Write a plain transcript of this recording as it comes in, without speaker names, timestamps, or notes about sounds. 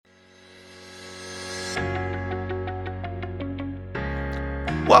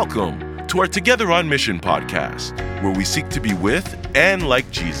Welcome to our Together on Mission podcast, where we seek to be with and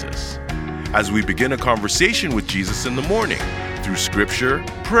like Jesus. As we begin a conversation with Jesus in the morning through scripture,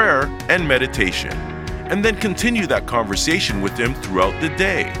 prayer, and meditation, and then continue that conversation with Him throughout the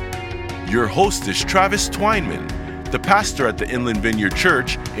day. Your host is Travis Twineman, the pastor at the Inland Vineyard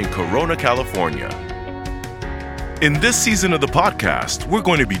Church in Corona, California. In this season of the podcast, we're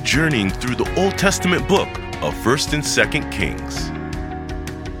going to be journeying through the Old Testament book of 1st and 2nd Kings.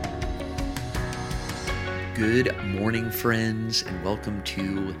 Good morning, friends, and welcome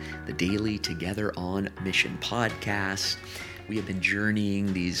to the Daily Together on Mission podcast. We have been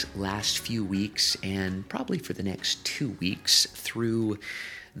journeying these last few weeks and probably for the next 2 weeks through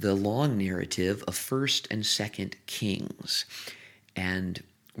the long narrative of 1st and 2nd Kings. And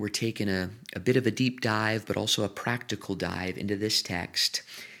we're taking a bit of a deep dive, but also a practical dive into this text,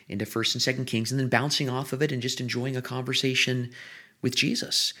 into 1st and 2nd Kings, and then bouncing off of it and just enjoying a conversation with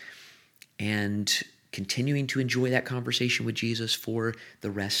Jesus. And continuing to enjoy that conversation with Jesus for the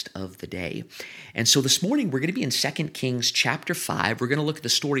rest of the day. And so this morning, we're going to be in 2 Kings chapter 5. We're going to look at the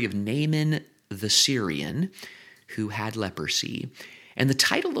story of Naaman the Syrian, who had leprosy. And the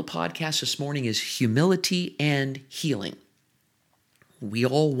title of the podcast this morning is Humility and Healing. We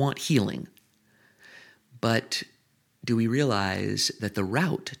all want healing, but do we realize that the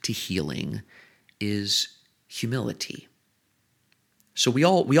route to healing is humility? So we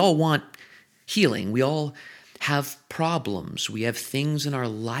all want healing. We all have problems. We have things in our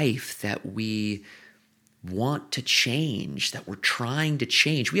life that we want to change, that we're trying to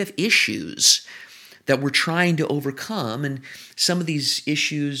change. We have issues that we're trying to overcome, and some of these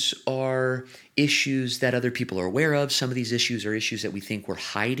issues are issues that other people are aware of. Some of these issues are issues that we think we're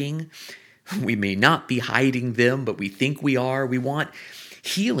hiding. We may not be hiding them, but we think we are. We want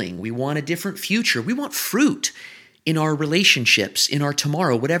healing. We want a different future. We want fruit in our relationships, in our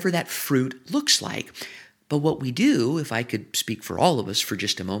tomorrow, whatever that fruit looks like. But what we do, if I could speak for all of us for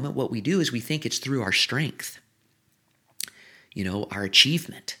just a moment, what we do is we think it's through our strength, our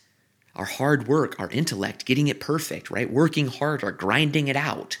achievement, our hard work, our intellect, getting it perfect, right? Working harder, grinding it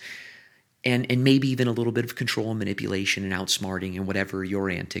out, and maybe even a little bit of control and manipulation and outsmarting and whatever your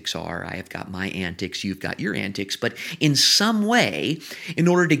antics are. I have got my antics, you've got your antics, but in some way, in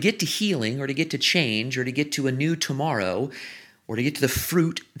order to get to healing or to get to change or to get to a new tomorrow or to get to the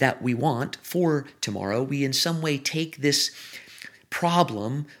fruit that we want for tomorrow, we in some way take this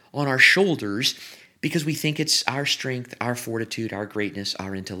problem on our shoulders because we think it's our strength, our fortitude, our greatness,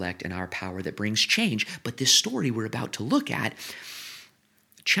 our intellect, and our power that brings change. But this story we're about to look at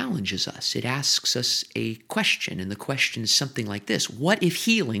challenges us. It asks us a question, and the question is something like this: what if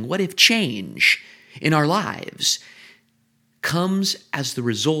healing, what if change in our lives comes as the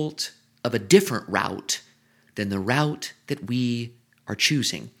result of a different route than the route that we are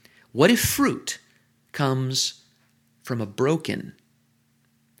choosing? What if fruit comes from a broken,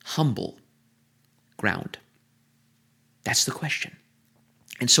 humble ground? That's the question.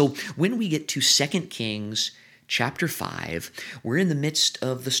 And so when we get to 2 Kings chapter 5, we're in the midst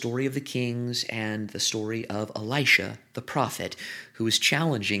of the story of the kings and the story of Elisha, the prophet, who is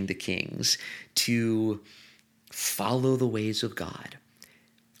challenging the kings to follow the ways of God.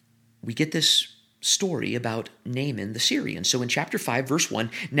 We get this story about Naaman the Syrian. So in chapter 5, verse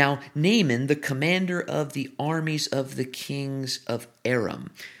 1, now Naaman, the commander of the armies of the kings of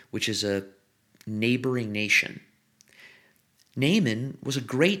Aram, which is a neighboring nation. Naaman was a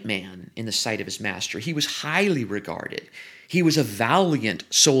great man in the sight of his master. He was highly regarded. He was a valiant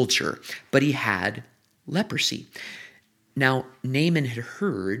soldier, but he had leprosy. Now, Naaman had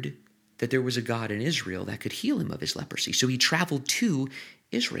heard that there was a God in Israel that could heal him of his leprosy. So he traveled to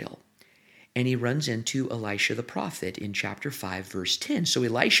Israel, and he runs into Elisha the prophet in chapter 5, verse 10. So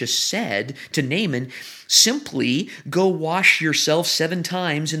Elisha said to Naaman, simply go wash yourself 7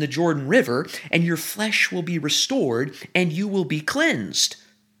 times in the Jordan River, and your flesh will be restored, and you will be cleansed.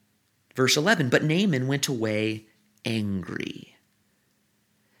 Verse 11, but Naaman went away angry.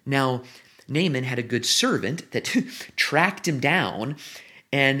 Now, Naaman had a good servant that tracked him down,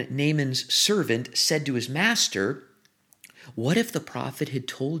 and Naaman's servant said to his master, what if the prophet had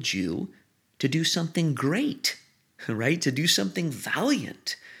told you to do something great, right? To do something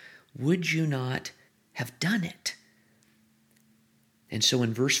valiant? Would you not have done it? And so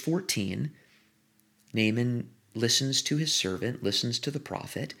in verse 14, Naaman listens to his servant, listens to the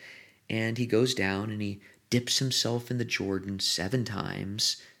prophet, and he goes down and he dips himself in the Jordan 7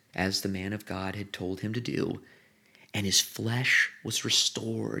 times, as the man of God had told him to do, and his flesh was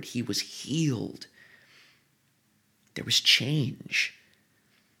restored. He was healed. There was change.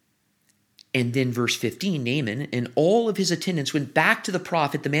 And then verse 15, Naaman and all of his attendants went back to the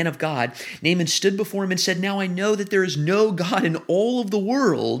prophet, the man of God. Naaman stood before him and said, "Now I know that there is no God in all of the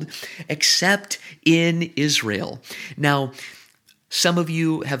world except in Israel." Now, some of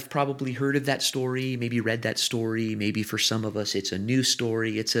you have probably heard of that story, maybe read that story. Maybe for some of us, it's a new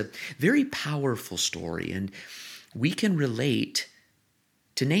story. It's a very powerful story, and we can relate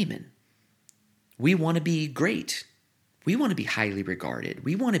to Naaman. We want to be great. We want to be highly regarded.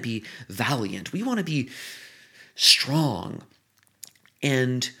 We want to be valiant. We want to be strong.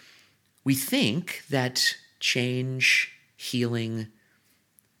 And we think that change, healing,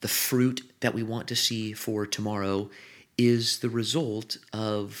 the fruit that we want to see for tomorrow is the result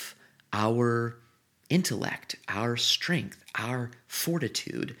of our intellect, our strength, our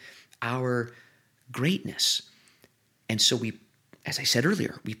fortitude, our greatness. And so we, as I said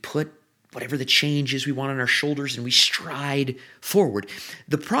earlier, we put whatever the change is we want on our shoulders and we stride forward.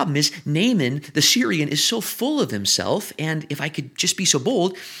 The problem is Naaman, the Syrian, is so full of himself, and if I could just be so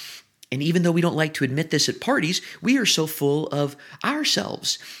bold, and even though we don't like to admit this at parties, we are so full of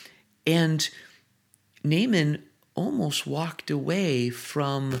ourselves. And Naaman almost walked away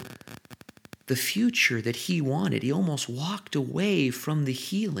from the future that he wanted. He almost walked away from the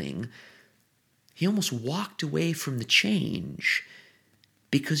healing. He almost walked away from the change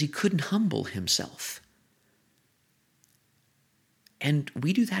because he couldn't humble himself. And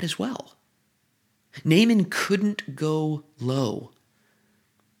we do that as well. Naaman couldn't go low.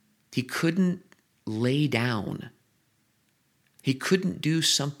 He couldn't lay down. He couldn't do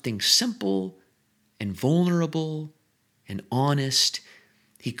something simple and vulnerable and honest.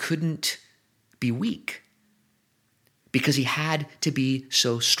 He couldn't be weak because he had to be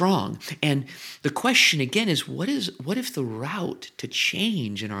so strong. And the question again is, what if the route to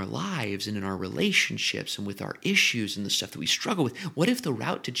change in our lives and in our relationships and with our issues and the stuff that we struggle with, what if the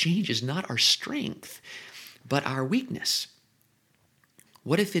route to change is not our strength, but our weakness?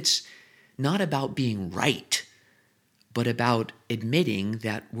 What if it's not about being right, but about admitting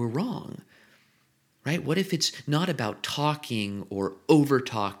that we're wrong? Right? What if it's not about talking or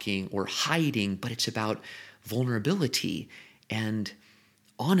over-talking or hiding, but it's about vulnerability and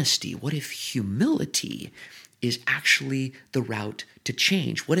honesty? What if humility is actually the route to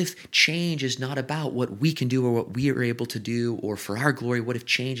change? What if change is not about what we can do or what we are able to do or for our glory? What if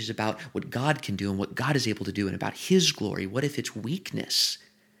change is about what God can do and what God is able to do and about His glory? What if it's weakness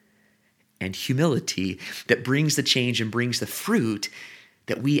and humility that brings the change and brings the fruit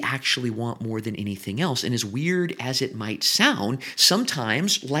that we actually want more than anything else? And as weird as it might sound,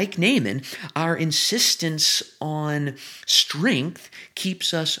 sometimes, like Naaman, our insistence on strength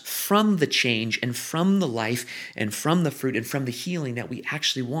keeps us from the change and from the life and from the fruit and from the healing that we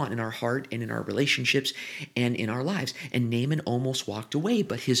actually want in our heart and in our relationships and in our lives. And Naaman almost walked away,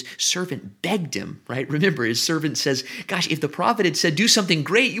 but his servant begged him, right? Remember, his servant says, "Gosh, if the prophet had said, do something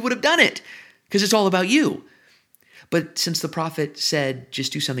great, you would have done it because it's all about you. But since the prophet said,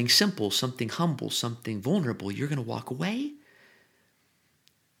 just do something simple, something humble, something vulnerable, you're going to walk away?"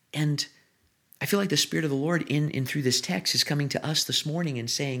 And I feel like the Spirit of the Lord in through this text is coming to us this morning and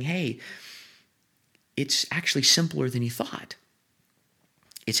saying, hey, it's actually simpler than you thought.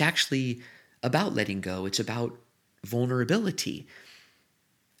 It's actually about letting go. It's about vulnerability.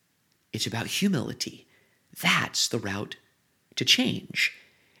 It's about humility. That's the route to change.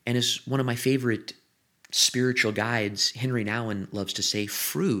 And as one of my favorite spiritual guides, Henry Nouwen, loves to say,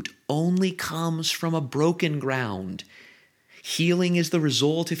 fruit only comes from a broken ground. Healing is the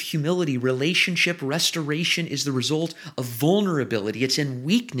result of humility. Relationship restoration is the result of vulnerability. It's in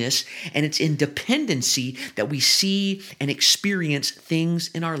weakness and it's in dependency that we see and experience things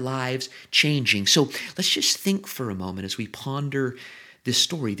in our lives changing. So let's just think for a moment as we ponder this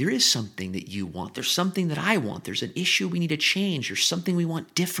story. There is something that you want. There's something that I want. There's an issue we need to change. There's something we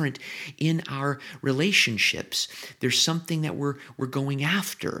want different in our relationships. There's something that we're going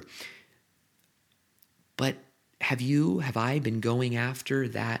after. But have I been going after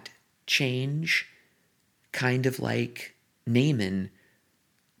that change kind of like Naaman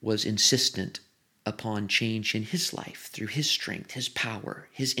was insistent upon change in his life through his strength, his power,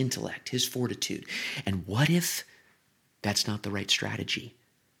 his intellect, his fortitude? And what if that's not the right strategy?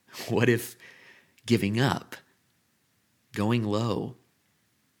 What if giving up, going low,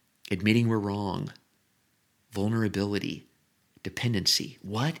 admitting we're wrong, vulnerability, dependency,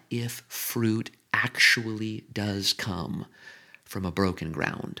 what if fruit actually does come from a broken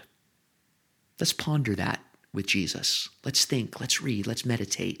ground? Let's ponder that with Jesus. Let's think, let's read, let's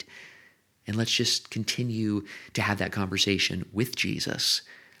meditate, and let's just continue to have that conversation with Jesus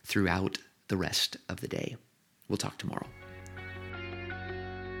throughout the rest of the day. We'll talk tomorrow.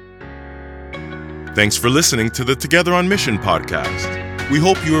 Thanks for listening to the Together on Mission podcast. We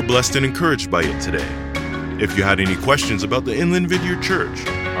hope you were blessed and encouraged by it today. If you had any questions about the Inland Vineyard Church,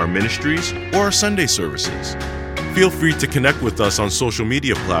 our ministries, or our Sunday services, feel free to connect with us on social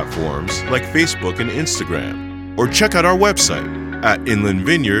media platforms like Facebook and Instagram, or check out our website at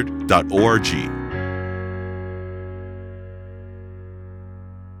inlandvineyard.org.